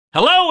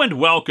Hello and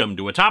welcome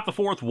to Atop the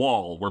Fourth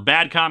Wall, where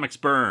bad comics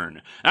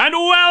burn. And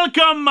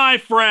welcome, my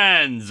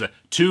friends,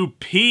 to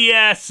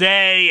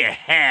PSA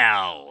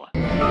Hell.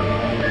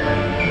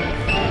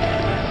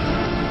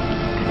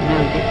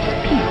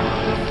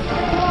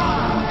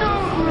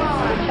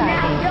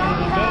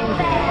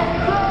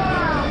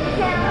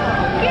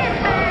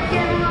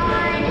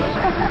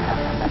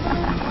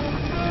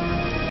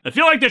 I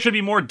feel like there should be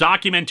more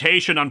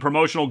documentation on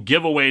promotional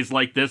giveaways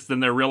like this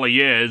than there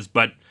really is,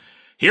 but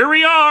here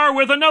we are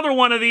with another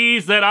one of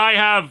these that I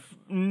have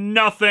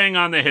nothing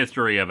on the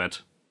history of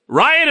it.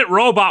 Riot at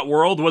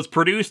Robotworld was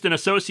produced in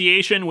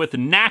association with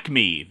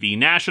NACME, the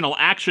National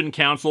Action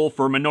Council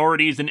for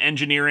Minorities in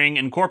Engineering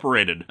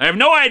Incorporated. I have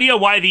no idea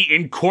why the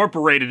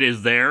Incorporated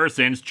is there,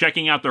 since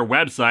checking out their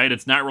website,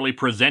 it's not really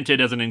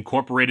presented as an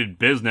incorporated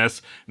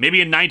business.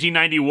 Maybe in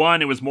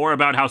 1991 it was more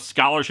about how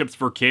scholarships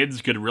for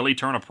kids could really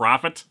turn a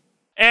profit.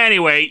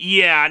 Anyway,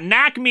 yeah,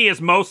 NACME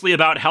is mostly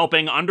about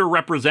helping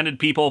underrepresented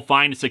people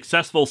find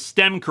successful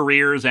STEM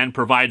careers and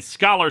provide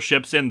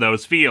scholarships in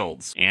those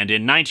fields. And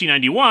in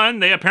 1991,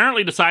 they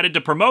apparently decided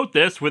to promote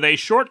this with a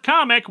short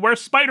comic where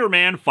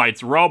Spider-Man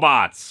fights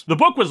robots. The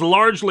book was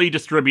largely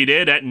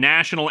distributed at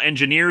National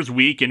Engineers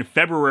Week in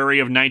February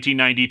of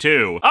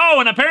 1992. Oh,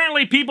 and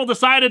apparently people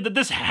decided that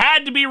this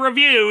had to be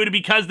reviewed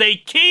because they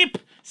keep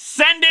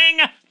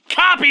sending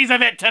copies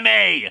of it to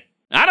me!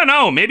 I don't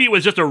know, maybe it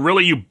was just a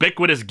really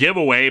ubiquitous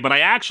giveaway, but I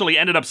actually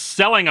ended up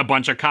selling a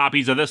bunch of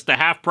copies of this to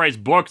half-price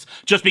books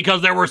just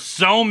because there were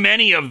so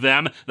many of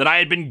them that I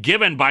had been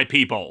given by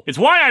people. It's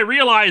why I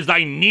realized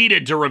I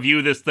needed to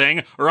review this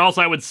thing, or else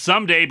I would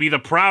someday be the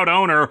proud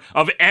owner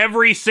of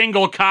every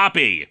single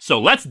copy. So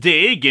let's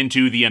dig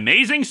into The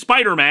Amazing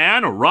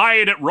Spider-Man,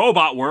 Riot at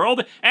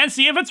Robotworld, and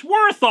see if it's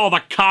worth all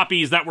the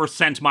copies that were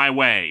sent my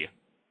way.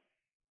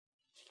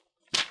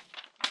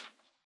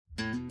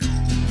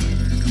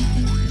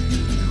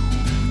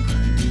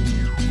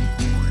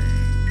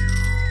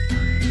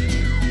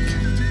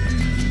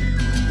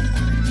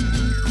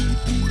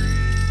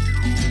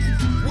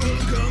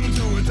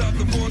 Atop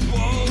the fourth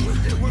wall,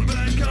 where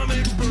bad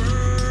comics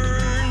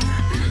burn.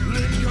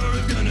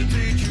 Linkara's gonna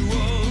teach you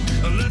all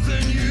a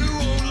lesson you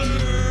won't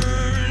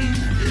learn.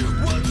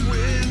 What's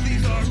with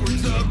these awkward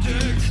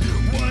subjects?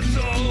 What's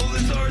all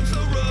this art so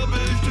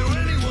rubbish? To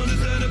anyone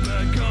who's had a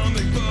bad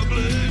comic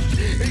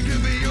published, it could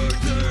be your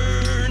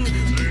turn.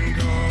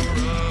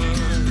 Linkara,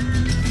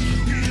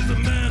 he is a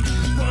man who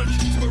punch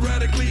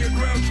sporadically a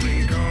grouch.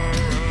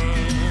 Linkara,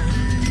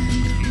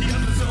 he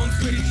has his own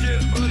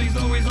spaceship, but he's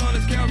always on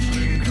his couch.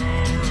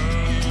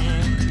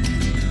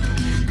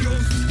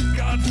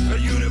 A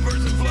universe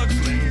in flux,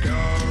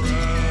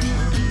 Linkara.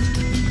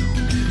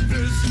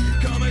 This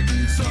comic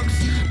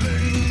sucks,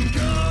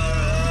 Linkara.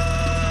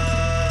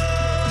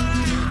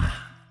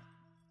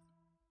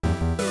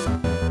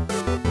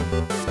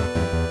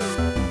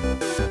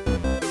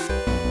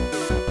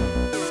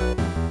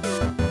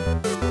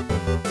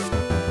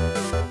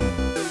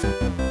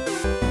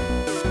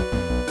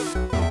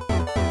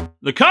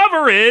 The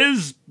cover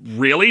is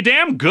really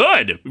damn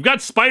good. We've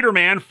got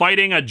Spider-Man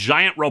fighting a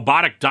giant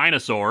robotic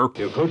dinosaur.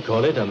 You could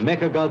call it a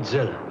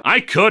Mecha-Godzilla. I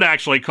could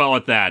actually call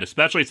it that,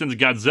 especially since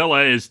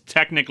Godzilla is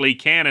technically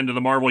canon to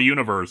the Marvel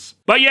Universe.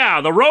 But yeah,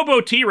 the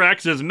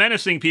Robo-T-Rex is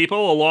menacing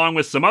people along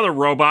with some other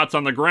robots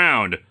on the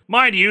ground.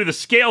 Mind you, the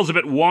scale's a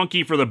bit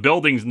wonky for the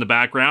buildings in the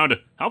background.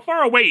 How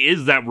far away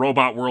is that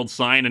Robotworld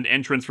sign and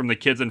entrance from the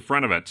kids in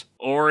front of it?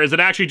 Or is it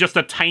actually just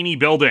a tiny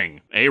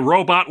building? A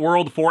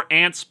Robotworld for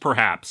ants,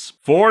 perhaps?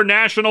 For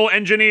National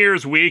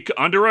Engineers Week,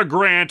 under a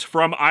grant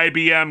from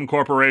IBM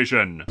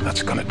Corporation.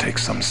 That's gonna take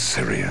some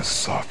serious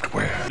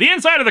software. The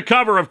inside of the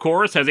cover, of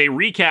course, has a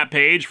recap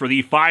page for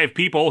the 5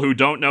 people who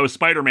don't know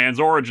Spider-Man's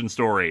origin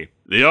story.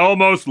 The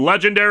almost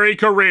legendary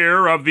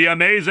career of the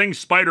Amazing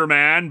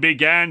Spider-Man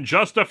began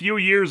just a few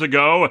years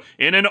ago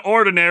in an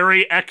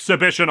ordinary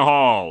exhibition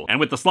hall. And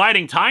with the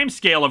sliding time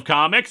scale of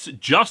comics,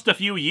 just a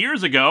few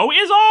years ago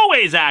is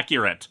always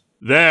accurate.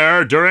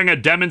 There, during a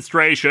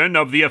demonstration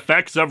of the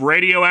effects of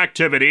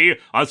radioactivity,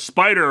 a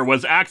spider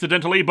was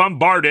accidentally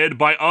bombarded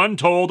by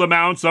untold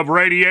amounts of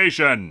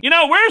radiation. You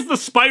know, where's the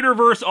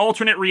Spider-Verse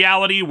alternate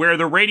reality where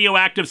the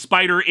radioactive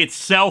spider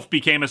itself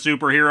became a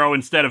superhero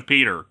instead of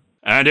Peter?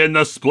 And in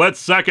the split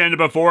second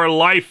before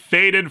life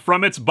faded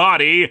from its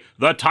body,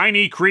 the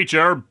tiny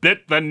creature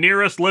bit the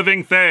nearest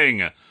living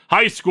thing.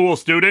 High school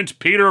student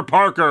Peter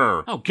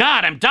Parker. Oh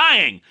God, I'm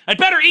dying! I'd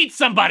better eat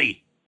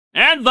somebody!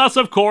 And thus,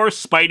 of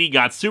course, Spidey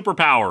got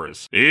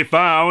superpowers. He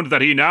found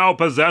that he now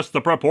possessed the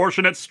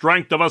proportionate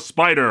strength of a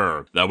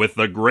spider, that with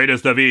the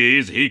greatest of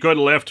ease, he could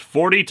lift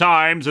 40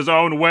 times his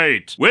own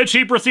weight, which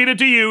he proceeded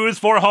to use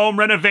for home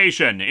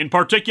renovation, in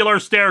particular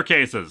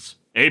staircases.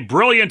 A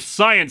brilliant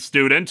science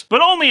student,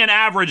 but only an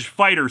average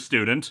fighter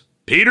student,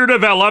 Peter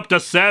developed a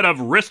set of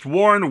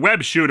wrist-worn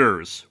web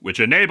shooters, which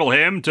enable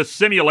him to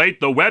simulate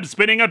the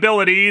web-spinning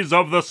abilities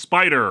of the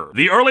spider.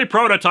 The early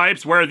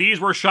prototypes where these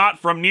were shot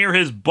from near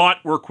his butt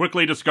were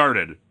quickly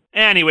discarded.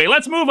 Anyway,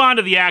 let's move on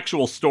to the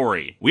actual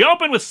story. We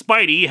open with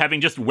Spidey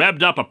having just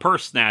webbed up a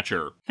purse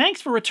snatcher.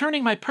 Thanks for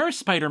returning my purse,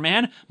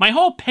 Spider-Man. My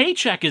whole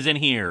paycheck is in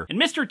here.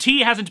 And Mr. T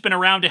hasn't been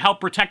around to help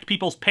protect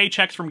people's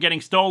paychecks from getting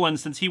stolen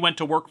since he went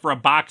to work for a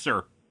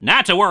boxer.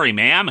 Not to worry,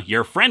 ma'am.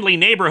 Your friendly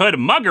neighborhood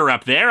mugger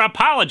up there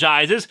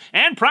apologizes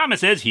and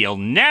promises he'll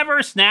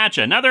never snatch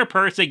another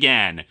purse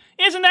again.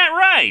 Isn't that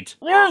right?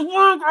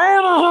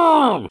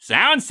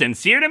 Sounds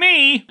sincere to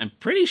me. I'm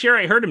pretty sure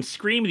I heard him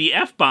scream the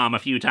F-bomb a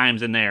few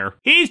times in there.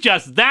 He's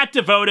just that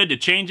devoted to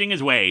changing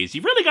his ways.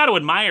 You've really got to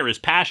admire his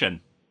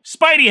passion.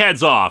 Spidey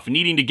heads off,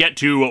 needing to get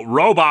to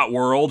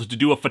Robotworld to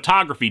do a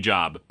photography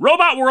job.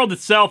 Robotworld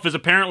itself is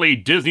apparently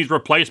Disney's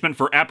replacement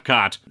for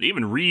Epcot. They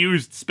even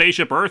reused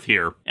Spaceship Earth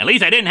here. At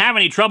least I didn't have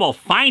any trouble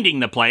finding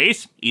the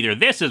place. Either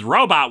this is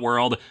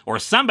Robotworld, or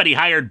somebody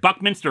hired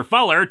Buckminster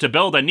Fuller to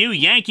build a new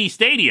Yankee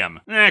Stadium.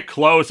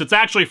 Close. It's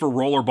actually for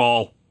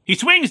rollerball. He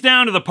swings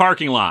down to the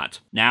parking lot.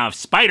 Now, if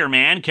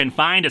Spider-Man can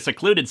find a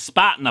secluded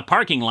spot in the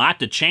parking lot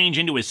to change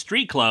into his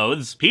street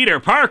clothes, Peter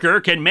Parker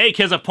can make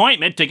his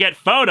appointment to get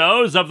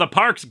photos of the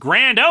park's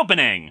grand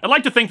opening. I'd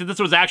like to think that this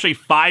was actually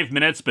 5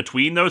 minutes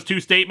between those two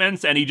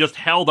statements, and he just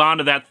held on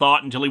to that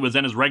thought until he was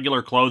in his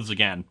regular clothes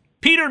again.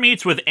 Peter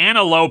meets with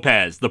Anna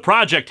Lopez, the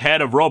project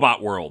head of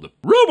Robotworld.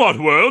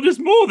 Robotworld is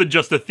more than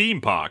just a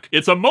theme park.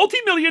 It's a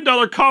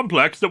multi-million-dollar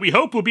complex that we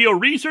hope will be a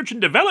research and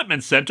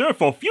development center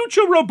for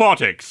future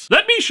robotics.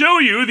 Let me show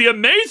you the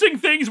amazing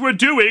things we're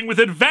doing with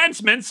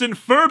advancements in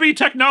Furby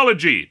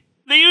technology.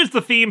 They use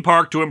the theme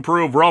park to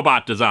improve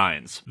robot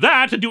designs.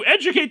 That and to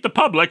educate the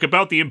public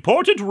about the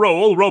important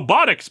role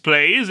robotics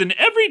plays in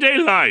everyday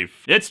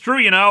life. It's true,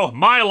 you know,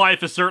 my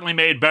life is certainly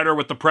made better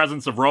with the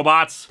presence of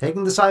robots.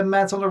 Taking the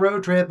Cybermats on a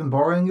road trip and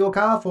borrowing your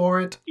car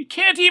for it. You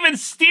can't even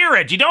steer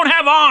it, you don't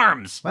have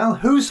arms! Well,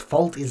 whose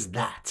fault is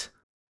that?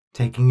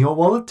 Taking your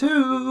wallet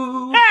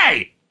too.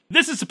 Hey!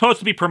 This is supposed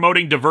to be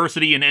promoting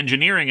diversity in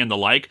engineering and the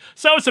like,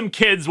 so some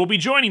kids will be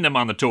joining them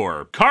on the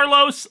tour.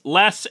 Carlos,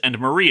 Les, and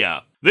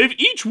Maria. They've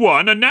each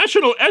won a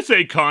national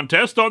essay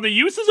contest on the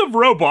uses of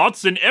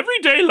robots in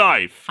everyday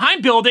life.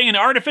 I'm building an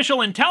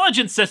artificial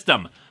intelligence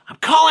system. I'm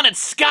calling it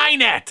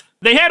Skynet.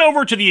 They head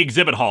over to the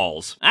exhibit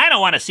halls. I don't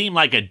want to seem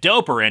like a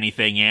dope or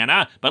anything,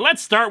 Anna, but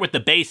let's start with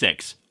the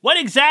basics. What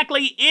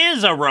exactly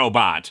is a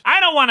robot? I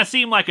don't want to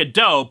seem like a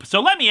dope,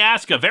 so let me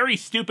ask a very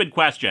stupid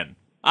question.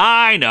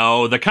 I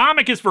know, the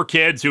comic is for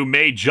kids who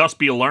may just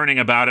be learning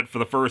about it for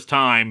the first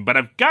time, but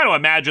I've got to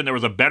imagine there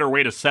was a better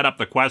way to set up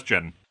the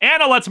question.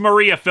 Anna lets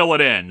Maria fill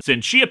it in,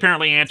 since she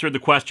apparently answered the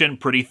question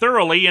pretty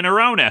thoroughly in her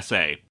own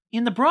essay.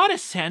 In the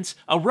broadest sense,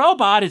 a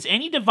robot is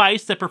any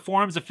device that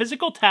performs a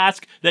physical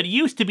task that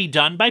used to be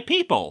done by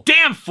people.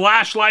 Damn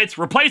flashlights,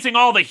 replacing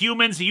all the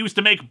humans who used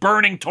to make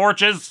burning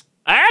torches!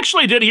 I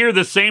actually did hear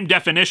the same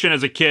definition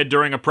as a kid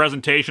during a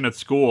presentation at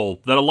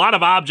school, that a lot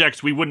of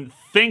objects we wouldn't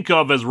think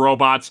of as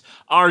robots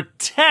are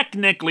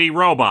technically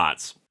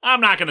robots. I'm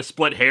not going to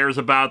split hairs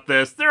about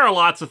this. There are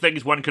lots of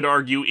things one could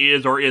argue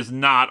is or is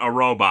not a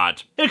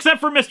robot. Except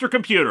for Mr.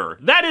 Computer.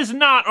 That is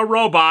not a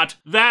robot.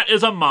 That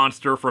is a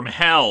monster from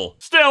hell.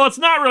 Still, it's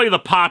not really the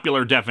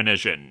popular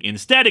definition.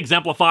 Instead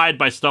exemplified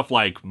by stuff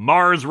like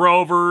Mars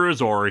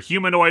rovers or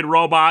humanoid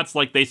robots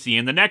like they see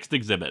in the next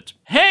exhibit.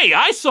 Hey,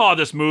 I saw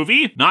this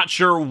movie. Not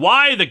sure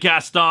why the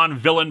Gaston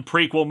villain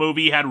prequel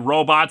movie had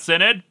robots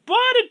in it, but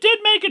it did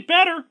make it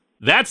better.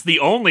 That's the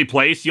only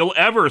place you'll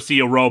ever see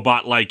a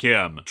robot like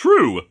him.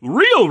 True,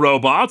 real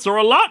robots are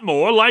a lot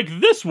more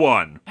like this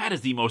one. That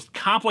is the most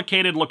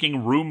complicated looking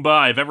Roomba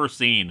I've ever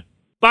seen.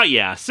 But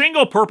yeah,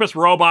 single-purpose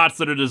robots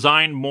that are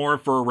designed more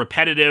for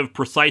repetitive,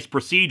 precise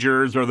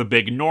procedures are the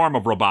big norm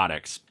of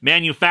robotics.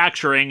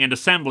 Manufacturing and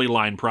assembly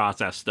line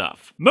process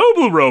stuff.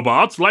 Mobile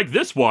robots, like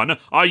this one,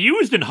 are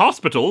used in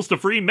hospitals to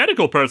free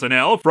medical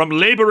personnel from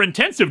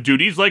labor-intensive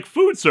duties like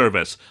food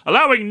service,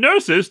 allowing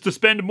nurses to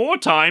spend more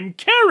time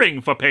caring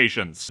for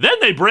patients. Then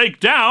they break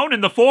down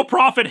and the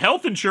for-profit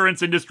health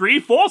insurance industry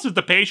forces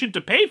the patient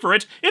to pay for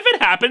it if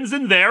it happens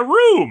in their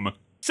room.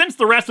 Since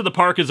the rest of the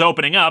park is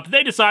opening up,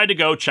 they decide to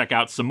go check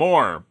out some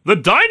more. The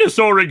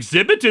dinosaur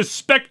exhibit is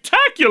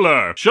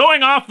spectacular,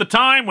 showing off the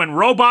time when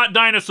robot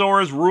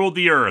dinosaurs ruled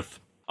the earth.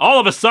 All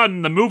of a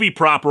sudden, the movie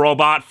prop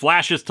robot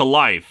flashes to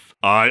life.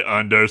 I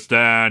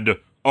understand.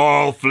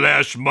 All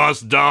flesh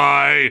must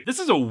die. This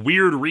is a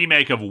weird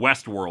remake of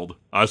Westworld.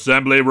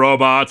 Assembly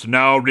robots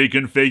now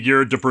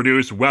reconfigured to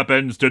produce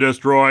weapons to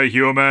destroy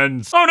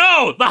humans. Oh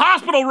no! The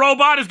hospital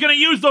robot is gonna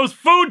use those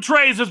food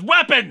trays as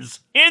weapons!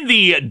 In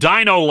the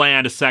Dino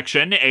Land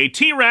section, a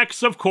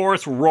T-Rex, of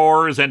course,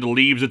 roars and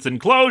leaves its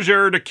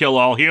enclosure to kill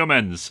all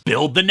humans.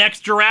 Build the next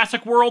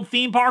Jurassic World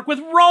theme park with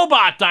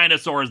robot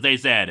dinosaurs, they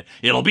said.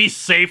 It'll be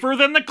safer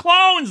than the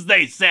clones,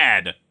 they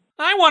said.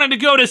 I wanted to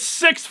go to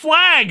Six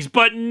Flags,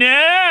 but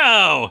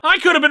no! I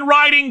could have been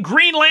riding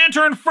Green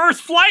Lantern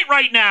First Flight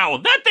right now!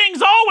 That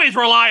thing's always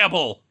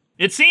reliable!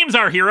 It seems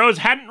our heroes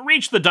hadn't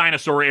reached the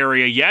dinosaur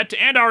area yet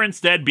and are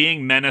instead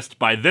being menaced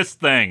by this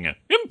thing.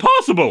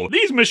 Impossible!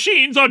 These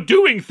machines are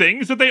doing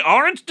things that they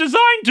aren't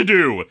designed to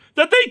do!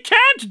 That they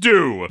can't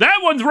do! That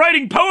one's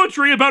writing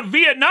poetry about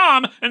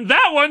Vietnam, and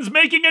that one's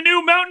making a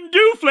new Mountain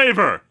Dew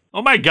flavor!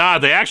 Oh my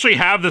god, they actually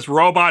have this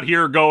robot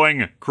here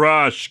going,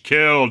 crush,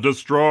 kill,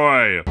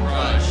 destroy.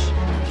 Crush,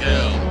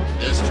 kill,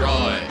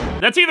 destroy.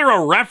 That's either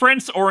a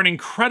reference or an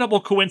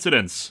incredible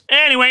coincidence.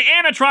 Anyway,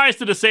 Anna tries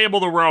to disable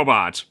the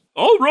robot.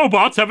 All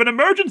robots have an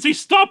emergency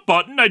stop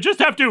button. I just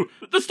have to...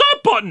 The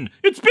stop button!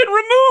 It's been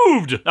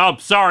removed! Oh,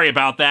 sorry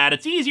about that.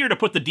 It's easier to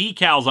put the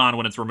decals on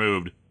when it's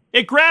removed.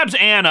 It grabs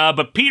Anna,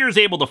 but Peter's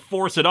able to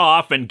force it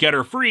off and get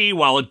her free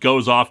while it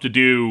goes off to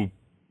do...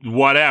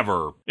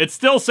 whatever. It's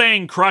still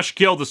saying crush,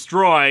 kill,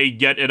 destroy,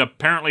 yet it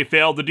apparently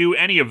failed to do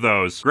any of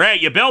those.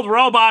 Great, you build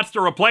robots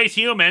to replace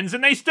humans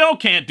and they still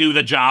can't do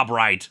the job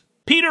right.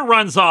 Peter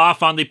runs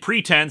off on the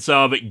pretense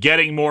of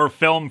getting more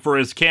film for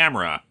his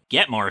camera.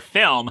 Get more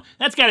film?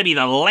 That's gotta be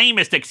the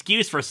lamest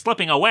excuse for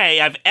slipping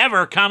away I've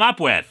ever come up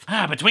with.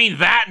 Between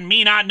that and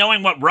me not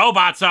knowing what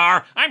robots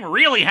are, I'm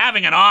really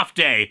having an off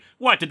day.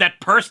 What, did that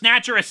purse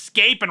snatcher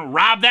escape and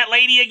rob that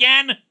lady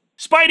again?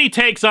 Spidey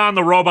takes on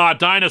the robot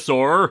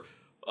dinosaur,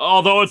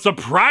 although it's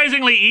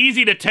surprisingly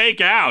easy to take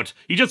out.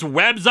 He just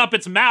webs up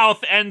its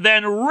mouth and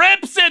then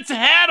rips its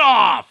head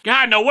off!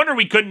 God, no wonder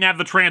we couldn't have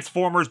the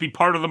Transformers be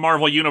part of the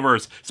Marvel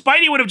Universe.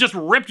 Spidey would have just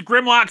ripped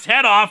Grimlock's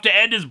head off to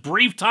end his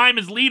brief time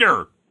as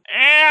leader.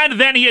 And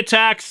then he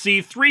attacks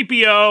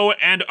C-3PO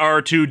and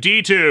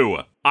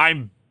R2-D2.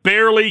 I'm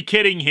barely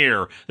kidding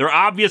here. They're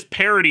obvious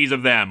parodies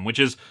of them, which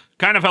is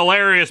kind of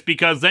hilarious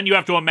because then you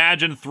have to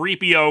imagine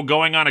 3PO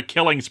going on a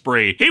killing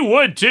spree. He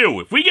would too.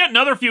 If we get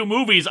another few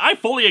movies, I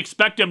fully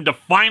expect him to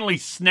finally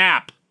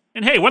snap.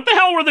 And hey, what the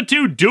hell were the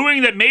two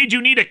doing that made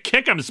you need to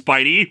kick him,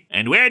 Spidey?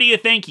 And where do you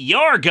think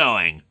you're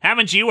going?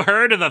 Haven't you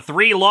heard of the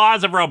 3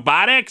 laws of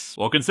robotics?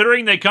 Well,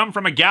 considering they come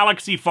from a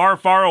galaxy far,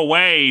 far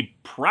away,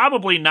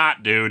 probably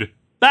not, dude.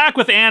 Back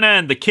with Anna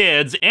and the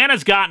kids,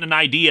 Anna's gotten an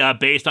idea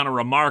based on a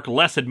remark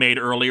Les had made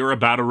earlier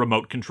about a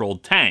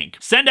remote-controlled tank.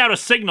 Send out a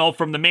signal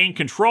from the main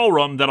control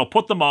room that'll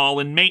put them all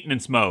in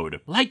maintenance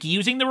mode. Like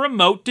using the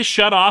remote to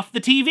shut off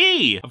the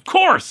TV. Of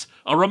course!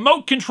 A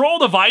remote control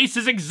device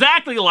is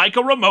exactly like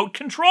a remote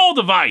control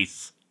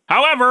device!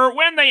 However,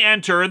 when they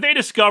enter, they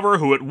discover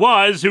who it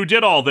was who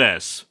did all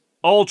this.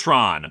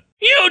 Ultron.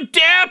 You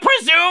dare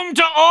presume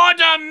to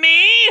order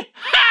me?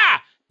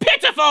 Ha!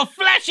 Pitiful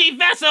fleshy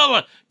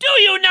vessel! Do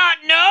you not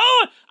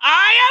know?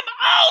 I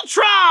am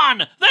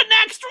Ultron, the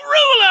next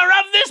ruler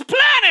of this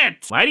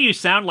planet! Why do you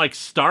sound like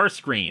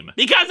Starscream?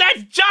 Because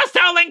that's just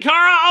how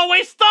Linkara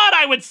always thought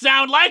I would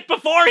sound like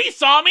before he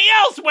saw me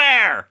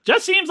elsewhere!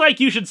 Just seems like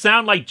you should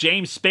sound like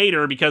James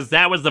Spader because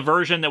that was the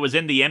version that was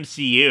in the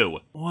MCU.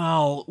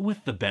 Well,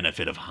 with the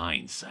benefit of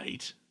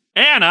hindsight.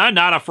 Anna,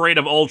 not afraid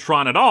of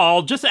Ultron at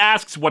all, just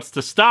asks what's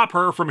to stop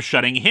her from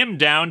shutting him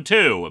down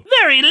too.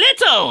 Very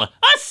little!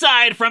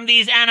 Aside from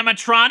these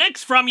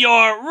animatronics from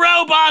your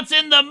robots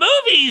in the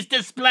movies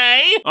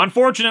display!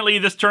 Unfortunately,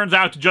 this turns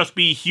out to just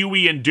be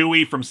Huey and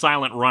Dewey from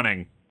Silent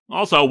Running.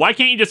 Also, why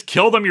can't you just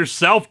kill them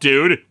yourself,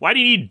 dude? Why do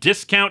you need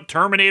discount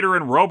Terminator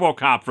and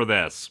RoboCop for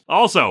this?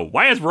 Also,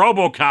 why is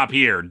RoboCop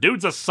here?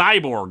 Dude's a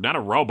cyborg, not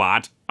a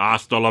robot.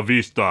 Hasta la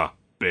vista,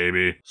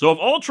 baby. So if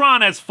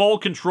Ultron has full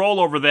control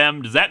over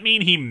them, does that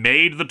mean he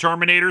made the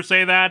Terminator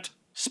say that?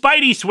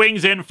 Spidey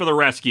swings in for the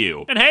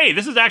rescue. And hey,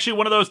 this is actually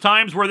one of those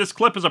times where this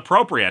clip is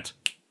appropriate.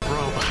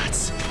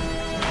 Robots.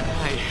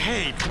 I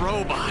hate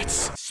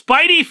robots.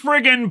 Spidey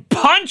friggin'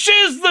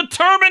 punches the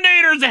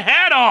Terminator's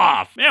head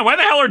off! Man, why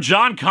the hell are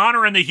John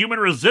Connor and the Human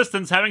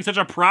Resistance having such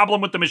a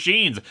problem with the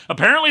machines?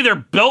 Apparently they're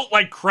built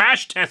like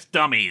crash test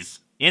dummies.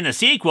 In the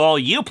sequel,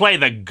 you play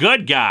the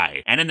good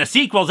guy. And in the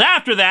sequels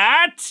after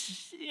that,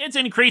 it's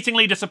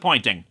increasingly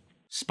disappointing.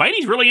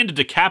 Spidey's really into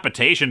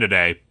decapitation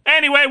today.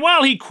 Anyway,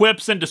 while he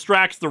quips and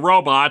distracts the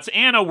robots,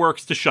 Anna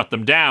works to shut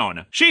them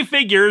down. She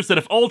figures that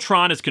if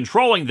Ultron is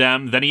controlling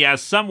them, then he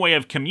has some way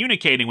of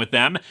communicating with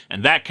them,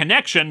 and that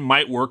connection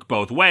might work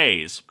both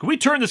ways. Can we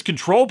turn this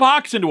control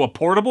box into a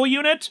portable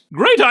unit?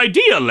 Great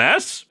idea,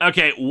 Les!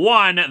 Okay,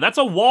 1, that's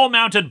a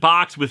wall-mounted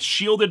box with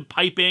shielded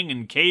piping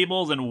and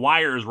cables and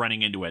wires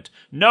running into it.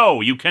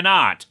 No, you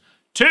cannot.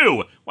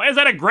 2, why is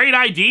that a great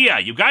idea?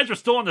 You guys are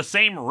still in the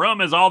same room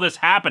as all this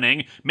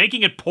happening.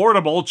 Making it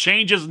portable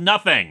changes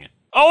nothing.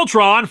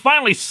 Ultron,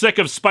 finally sick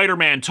of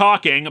Spider-Man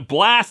talking,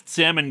 blasts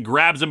him and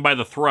grabs him by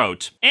the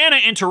throat. Anna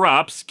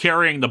interrupts,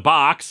 carrying the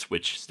box,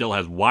 which still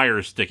has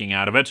wires sticking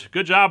out of it.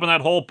 Good job on that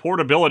whole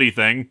portability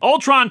thing.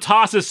 Ultron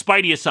tosses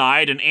Spidey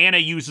aside and Anna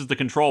uses the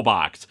control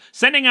box,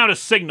 sending out a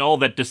signal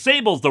that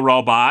disables the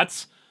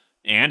robots,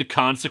 and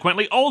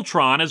consequently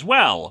Ultron as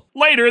well.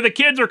 Later, the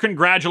kids are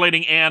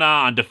congratulating Anna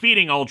on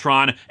defeating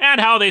Ultron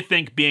and how they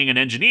think being an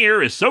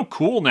engineer is so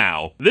cool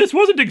now. This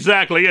wasn't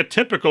exactly a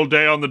typical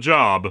day on the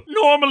job.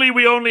 Normally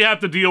we only have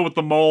to deal with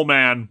the Mole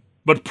Man.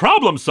 But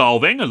problem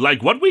solving,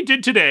 like what we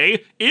did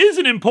today, is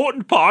an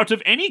important part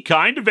of any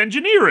kind of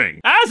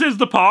engineering. As is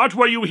the part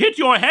where you hit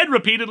your head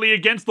repeatedly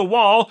against the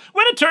wall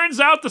when it turns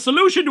out the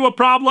solution to a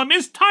problem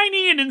is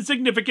tiny and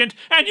insignificant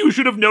and you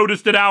should have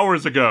noticed it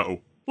hours ago.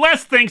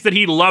 Les thinks that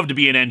he'd love to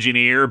be an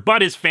engineer,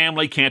 but his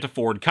family can't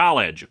afford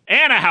college.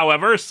 Anna,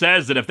 however,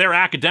 says that if they're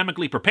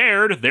academically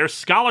prepared, there's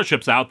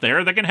scholarships out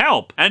there that can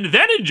help, and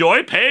then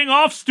enjoy paying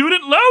off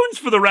student loans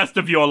for the rest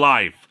of your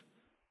life.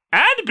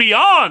 And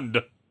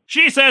beyond!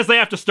 She says they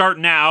have to start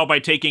now by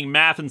taking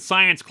math and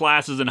science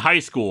classes in high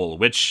school,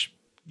 which,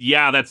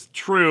 yeah, that's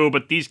true,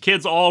 but these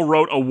kids all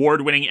wrote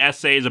award-winning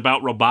essays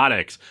about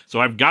robotics,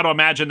 so I've got to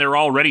imagine they're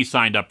already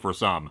signed up for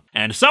some.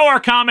 And so our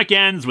comic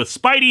ends with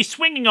Spidey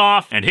swinging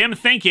off and him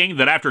thinking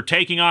that after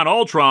taking on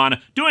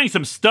Ultron, doing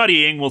some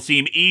studying will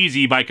seem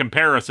easy by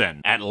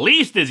comparison. At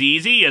least as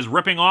easy as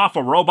ripping off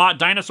a robot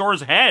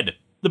dinosaur's head.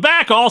 The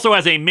back also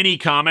has a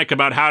mini-comic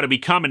about how to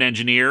become an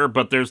engineer,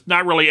 but there's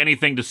not really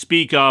anything to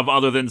speak of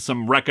other than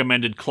some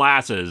recommended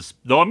classes.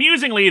 Though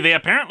amusingly, they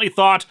apparently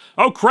thought,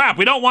 oh crap,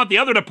 we don't want the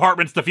other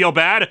departments to feel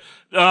bad.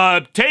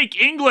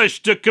 Take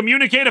English to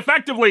communicate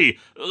effectively.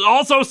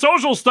 Also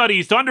social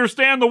studies to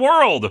understand the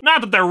world.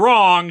 Not that they're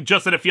wrong,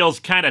 just that it feels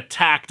kind of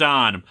tacked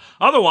on.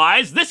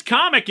 Otherwise, this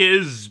comic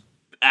is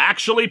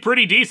actually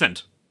pretty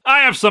decent.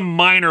 I have some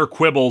minor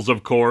quibbles,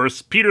 of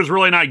course. Peter's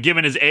really not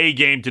giving his A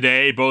game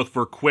today, both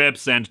for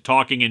quips and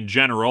talking in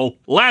general.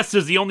 Les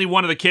is the only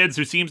one of the kids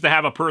who seems to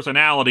have a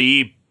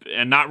personality,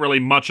 and not really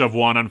much of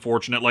one,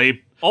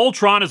 unfortunately.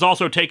 Ultron is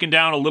also taken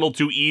down a little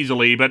too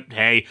easily, but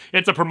hey,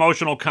 it's a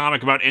promotional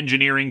comic about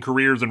engineering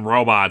careers and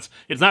robots.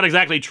 It's not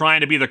exactly trying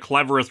to be the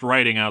cleverest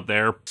writing out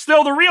there.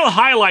 Still, the real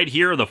highlight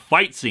here are the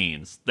fight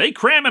scenes. They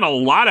cram in a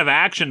lot of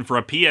action for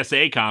a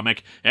PSA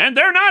comic, and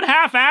they're not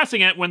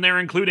half-assing it when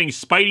they're including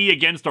Spidey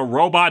against a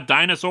robot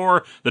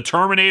dinosaur, the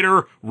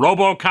Terminator,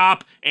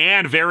 RoboCop,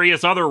 and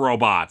various other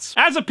robots.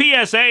 As a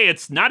PSA,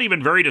 it's not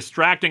even very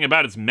distracting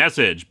about its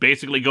message,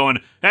 basically going,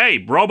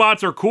 hey,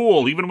 robots are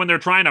cool even when they're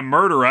trying to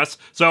murder us,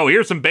 so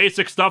here's some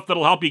basic stuff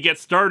that'll help you get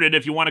started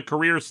if you want a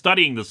career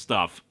studying this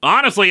stuff.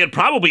 Honestly, it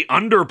probably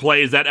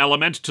underplays that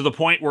element to the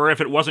point where if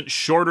it wasn't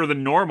shorter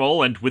than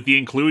normal, and with the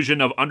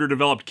inclusion of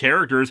underdeveloped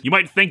characters, you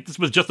might think this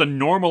was just a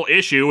normal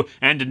issue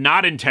and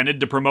not intended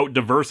to promote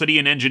diversity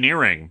in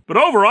engineering. But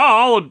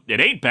overall, it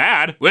ain't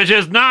bad, which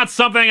is not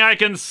something I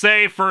can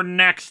say for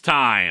next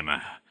time.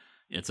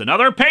 It's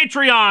another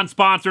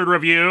Patreon-sponsored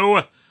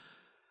review,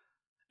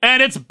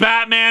 and it's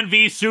Batman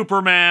v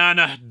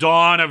Superman: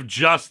 Dawn of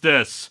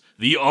Justice,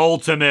 the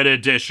Ultimate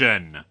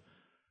Edition.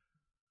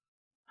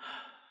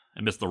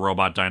 I missed the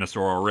robot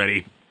dinosaur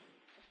already.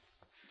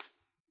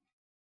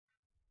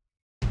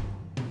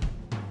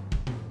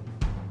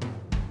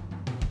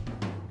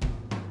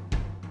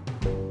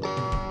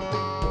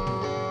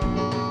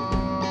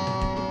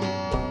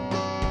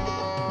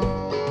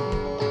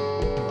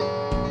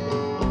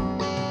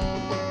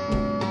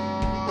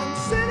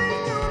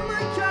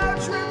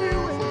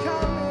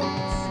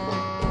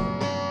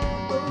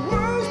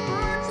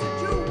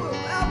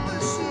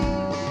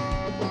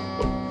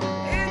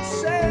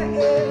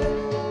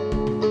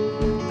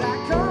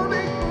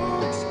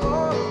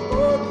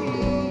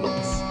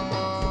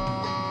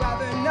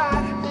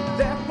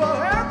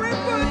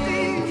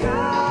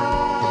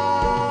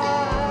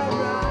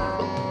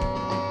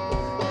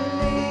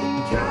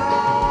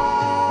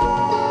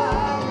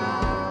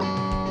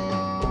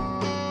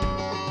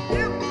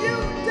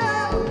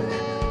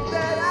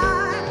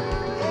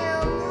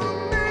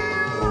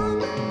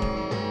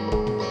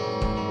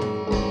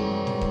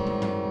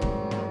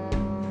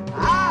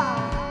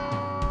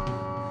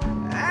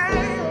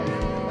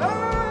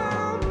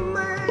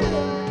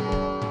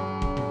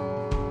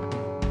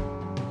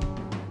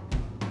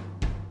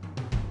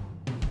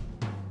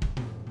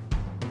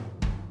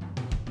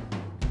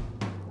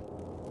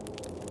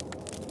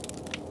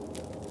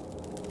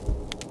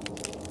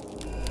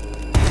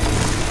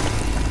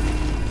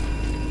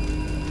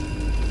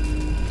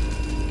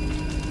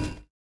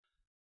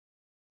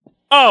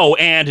 Oh,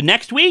 and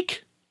next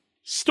week,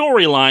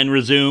 Storyline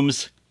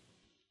resumes.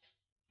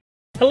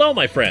 Hello,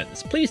 my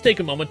friends. Please take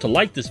a moment to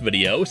like this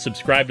video,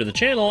 subscribe to the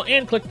channel,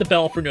 and click the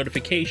bell for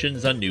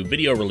notifications on new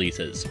video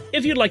releases.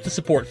 If you'd like to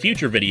support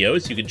future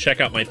videos, you can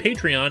check out my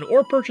Patreon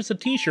or purchase a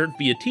t-shirt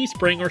via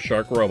Teespring or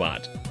Shark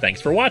Robot.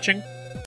 Thanks for watching!